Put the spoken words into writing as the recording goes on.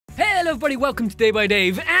Hello everybody, welcome to Day by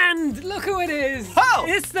Dave, and look who it is! Oh!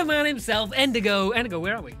 It's the man himself, Endigo. Endigo,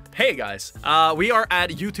 where are we? Hey guys, we are at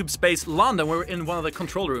YouTube Space London. We're in one of the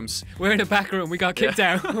control rooms. We're in a back room, we got kicked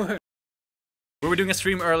out. We were doing a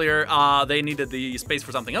stream earlier, they needed the space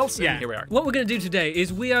for something else, and here we are. What we're going to do today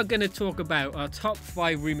is we are going to talk about our top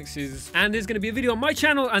 5 remixes, and there's going to be a video on my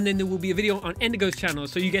channel, and then there will be a video on Endigo's channel,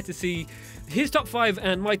 so you get to see his top 5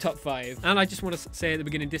 and my top 5. And I just want to say at the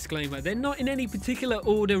beginning, disclaimer, they're not in any particular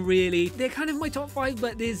order really. They're kind of my top 5,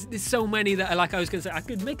 but there's so many that I was going to say, I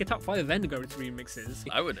could make a top 5 of Endigo's remixes.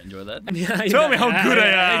 I would enjoy that. Yeah, Tell me how good I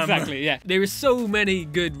am! Exactly, yeah. There are so many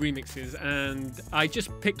good remixes, and I just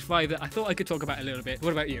picked 5 that I thought I could talk about a little bit.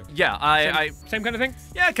 What about you? Yeah, Same kind of thing?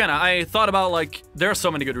 Yeah, kinda. I thought about, like, there are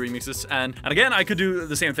so many good remixes, and again, I could do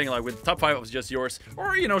the same thing, like, with top 5 was just yours,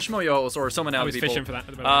 or, you know, Shmoyo's, or so many other people. I was fishing for that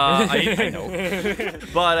at the moment. I know.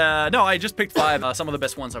 But, no, I just picked 5, some of the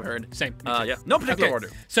best ones I've heard. Same. Yeah, no particular order.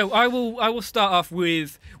 So I will start off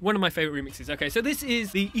with one of my favorite remixes. Okay, so this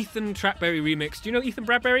is the Ethan Bradbury remix. Do you know Ethan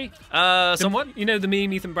Bradbury? Somewhat. You know the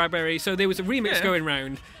meme Ethan Bradbury? So there was a remix going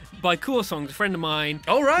around by Cool Songs, a friend of mine.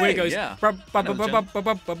 Oh, right, where it goes, yeah. I'll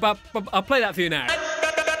play that for you now.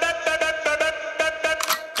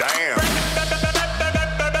 Damn.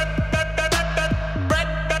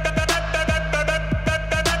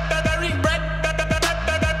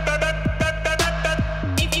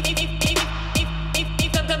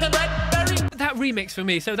 Remix for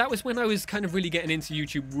me, so that was when I was kind of really getting into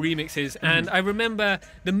YouTube remixes, and I remember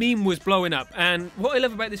the meme was blowing up, and what I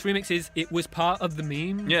love about this remix is it was part of the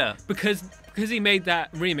meme. Yeah. Because he made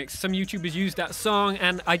that remix, some YouTubers used that song,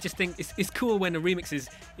 and I just think it's cool when a remix is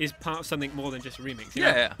part of something more than just a remix. You know?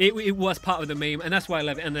 Yeah. It was part of the meme, and that's why I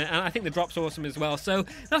love it, and I think the drop's awesome as well. So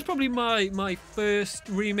that's probably my first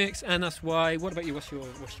remix, and that's why. What about you? What's your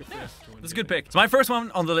first one? That's a good pick. So my first one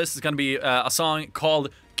on the list is gonna be a song called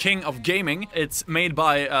King of Gaming. It's made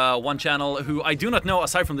by one channel who I do not know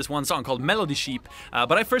aside from this one song called Melody Sheep,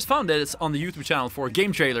 but I first found it on the YouTube channel for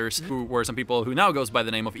game trailers, who were some people who now goes by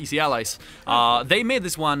the name of Easy Allies. They made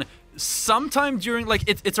this one sometime during, like,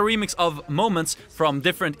 it's a remix of moments from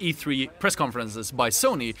different E3 press conferences by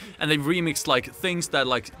Sony, and they've remixed like things that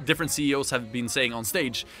like different CEOs have been saying on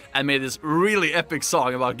stage and made this really epic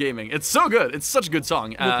song about gaming. It's so good. It's such a good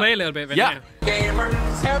song. We'll play a little bit of it now. Gamer,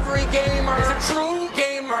 every gamer is a true gamer.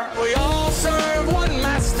 We all serve one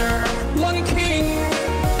master, one king,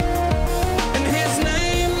 and his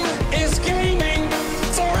name is gaming.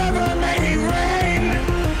 Forever may he reign.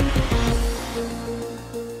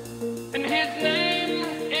 And his name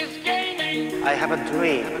is gaming. I have a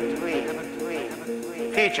dream.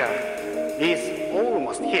 Future is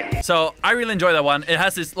almost here. So I really enjoy that one. It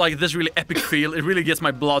has this really epic feel. It really gets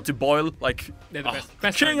my blood to boil. Like, they're the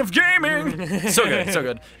best King of Gaming. So good, so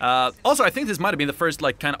good. Also, I think this might have been the first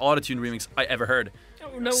like kind of autotune remix I ever heard.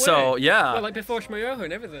 Oh, no way. So yeah. Well, like before Shmoyo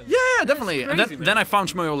and everything. Yeah, definitely. Crazy, and then I found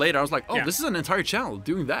Shmoyo later. I was like, oh, this is an entire channel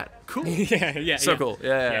doing that. Cool. yeah. So cool.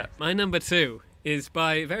 Yeah. My number 2 is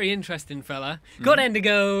by a very interesting fella called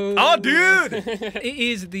Endigo. Oh, dude! It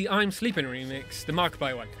is the I'm Sleeping remix, the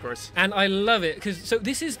Markiplier one. Of course. And I love it, because so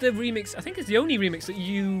this is the remix, I think it's the only remix that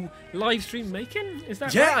you live stream making, is that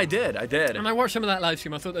right? Yeah, I did. And I watched some of that live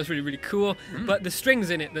stream, I thought that was really, really cool, but the strings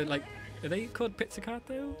in it, they're like, are they called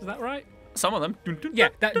pizzicato? Is that right? Some of them. Yeah,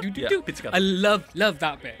 that do. Pizzicato. I love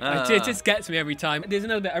that bit. It just gets me every time. There's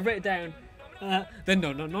another bit, I wrote it down. Then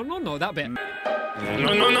no, that bit.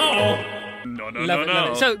 Love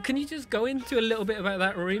it. So, can you just go into a little bit about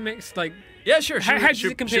that remix? Like, yeah, sure. How does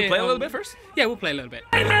it compare? Should we play a little bit first? Yeah, we'll play a little bit.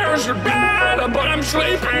 Nightmares are bad, but I'm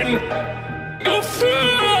sleeping. Go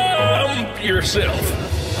film yourself.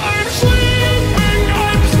 I'm sleeping.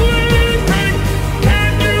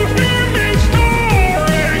 Can you hear me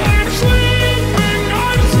snoring? I'm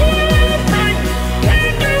sleeping.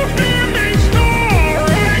 Can you hear me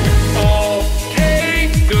snoring?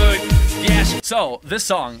 Okay, good. Yes. So this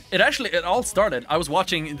song, it all started. I was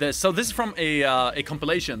watching this. So this is from a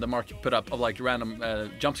compilation that Mark put up of like random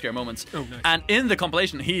jump scare moments. Oh, nice. And in the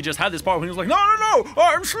compilation, he just had this part when he was like, no,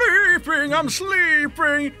 I'm sleeping.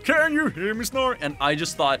 Can you hear me snoring? And I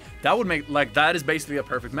just thought that would make that is basically a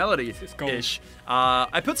perfect melody-ish.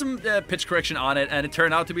 I put some pitch correction on it, and it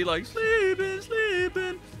turned out to be like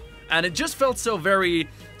sleeping, and it just felt so very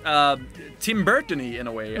Tim Burton-y in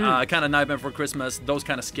a way, kind of Nightmare Before Christmas, those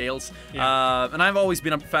kind of scales. And I've always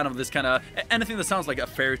been a fan of this kind of anything that sounds like a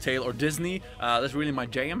fairy tale or Disney. That's really my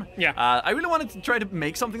jam. I really wanted to try to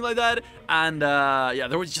make something like that, and yeah,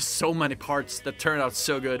 there was just so many parts that turned out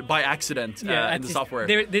so good by accident in the software.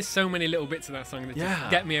 There's so many little bits of that song that just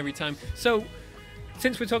get me every time. So,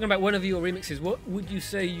 since we're talking about one of your remixes, what would you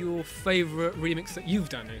say your favorite remix that you've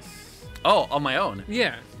done is? Oh, on my own.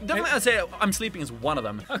 Yeah. Definitely, I'd say I'm Sleeping is one of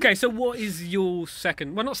them. Okay, so what is your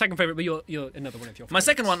second? Well, not second favorite, but your another one of your. My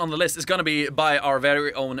second one on the list is gonna be by our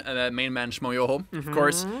very own main man Shmo Yoho, of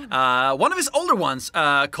course. One of his older ones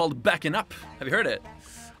called "Backing Up." Have you heard it?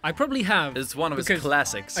 I probably have. It's one of his because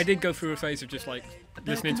classics. I did go through a phase of just like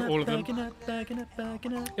listening to all of them. Backing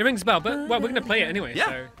up. It rings a bell, but well, we're gonna play it anyway. Yeah,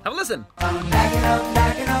 So. have a listen. Backing up,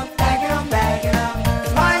 backing up, backing up, backing up.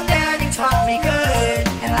 'Cause my daddy taught me good.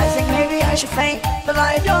 And I think maybe I should faint, but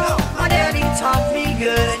I don't. My daddy taught me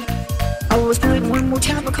good. I was putting one more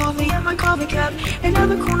tap of coffee in my coffee cup. And in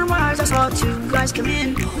the corner of my eyes, I saw two guys come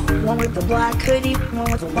in. One with the black hoodie, one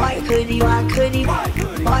with the white hoodie, black hoodie,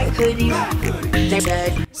 white hoodie. They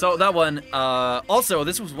said. So that one, also,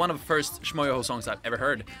 this was one of the first Shmo Yoho songs I've ever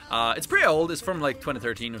heard. It's pretty old. It's from like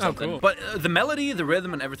 2013 or something. Cool. But the melody, the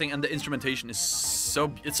rhythm, and everything, and the instrumentation is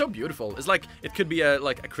it's so beautiful. It's like it could be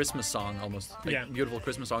like a Christmas song almost. Like, Yeah. beautiful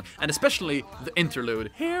Christmas song, and especially the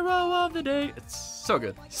interlude, "Hero of the Day." It's so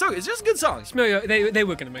good. So it's just a good song. Shmo, they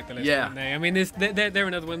were gonna make the list, Yeah. weren't they? I mean, they're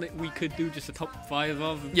another one that we could do just a top 5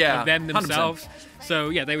 of. Yeah, of them 100%. themselves. So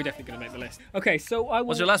yeah, they were definitely gonna make the list. Okay, so I will.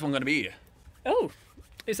 What's your last one gonna be? Oh,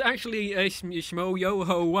 it's actually a Shmo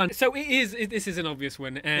Yoho one. So this is an obvious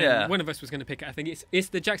one, and Yeah. one of us was going to pick it. I think it's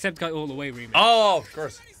the Jacksepticeye All the Way remix. Oh, of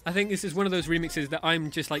course. I think this is one of those remixes that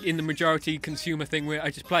I'm just like in the majority consumer thing where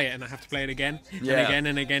I just play it and I have to play it again Yeah. and again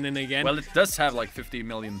and again and again. Well, it does have like 50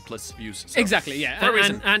 million plus views. So. Exactly, yeah. For a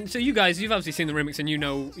reason. And so you guys, you've obviously seen the remix and you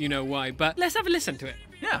know why. But let's have a listen to it.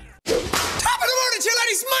 Yeah. Top of the morning, you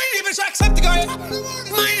ladies. My name is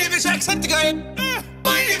Jacksepticeye. My name is Jacksepticeye.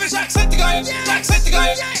 My name is Jacksepticeye.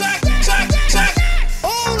 Jacksepticeye. Jack.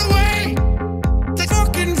 All the way to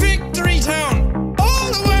fucking Victory Town.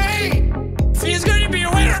 All the way. Feels good to be a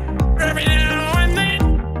winner every now and then.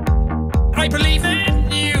 I believe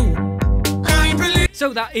in you. I believe.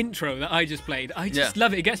 So that intro that I just played, I just Yeah.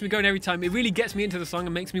 love it. It gets me going every time. It really gets me into the song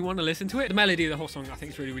and makes me want to listen to it. The melody of the whole song, I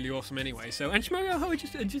think, is really, really awesome anyway. So, and Shmo Yoho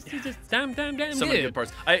just damn So many good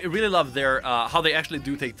parts. I really love their how they actually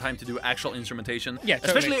do take time to do actual instrumentation. Yeah,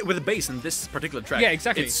 totally. Especially with the bass in this particular track. Yeah,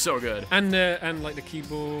 exactly. It's so good. And like the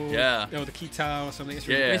keyboard, Yeah. or the guitar or something. It's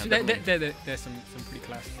really, Yeah, there's some pretty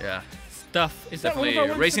class Yeah. stuff. Is that all Definitely of our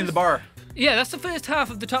ones raising for the this? bar. Yeah, that's the first half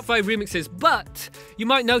of the top 5 remixes. But you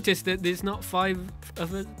might notice that there's not 5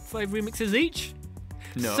 remixes each.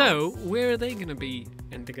 No. So where are they going to be,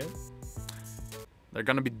 Indigo? They're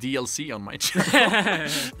gonna be DLC on my channel.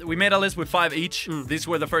 We made a list with 5 each. These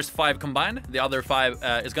were the first 5 combined. The other 5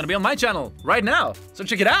 is gonna be on my channel right now. So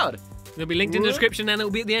check it out. They'll be linked in the description and it'll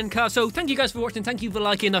be at the end card. So thank you guys for watching. Thank you for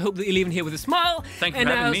liking. I hope that you're leaving here with a smile. Thank you and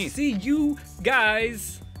for having I'll me. see you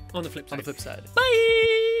guys on the flip side. On the flip side.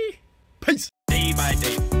 Bye. Peace. Day by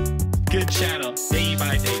day, good channel. Day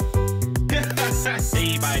by day,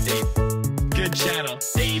 day by day, good channel.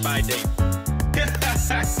 Day by day,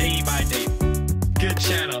 day by day, good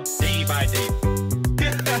channel. Day by day,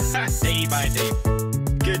 day by day,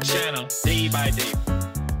 good channel. Day by day.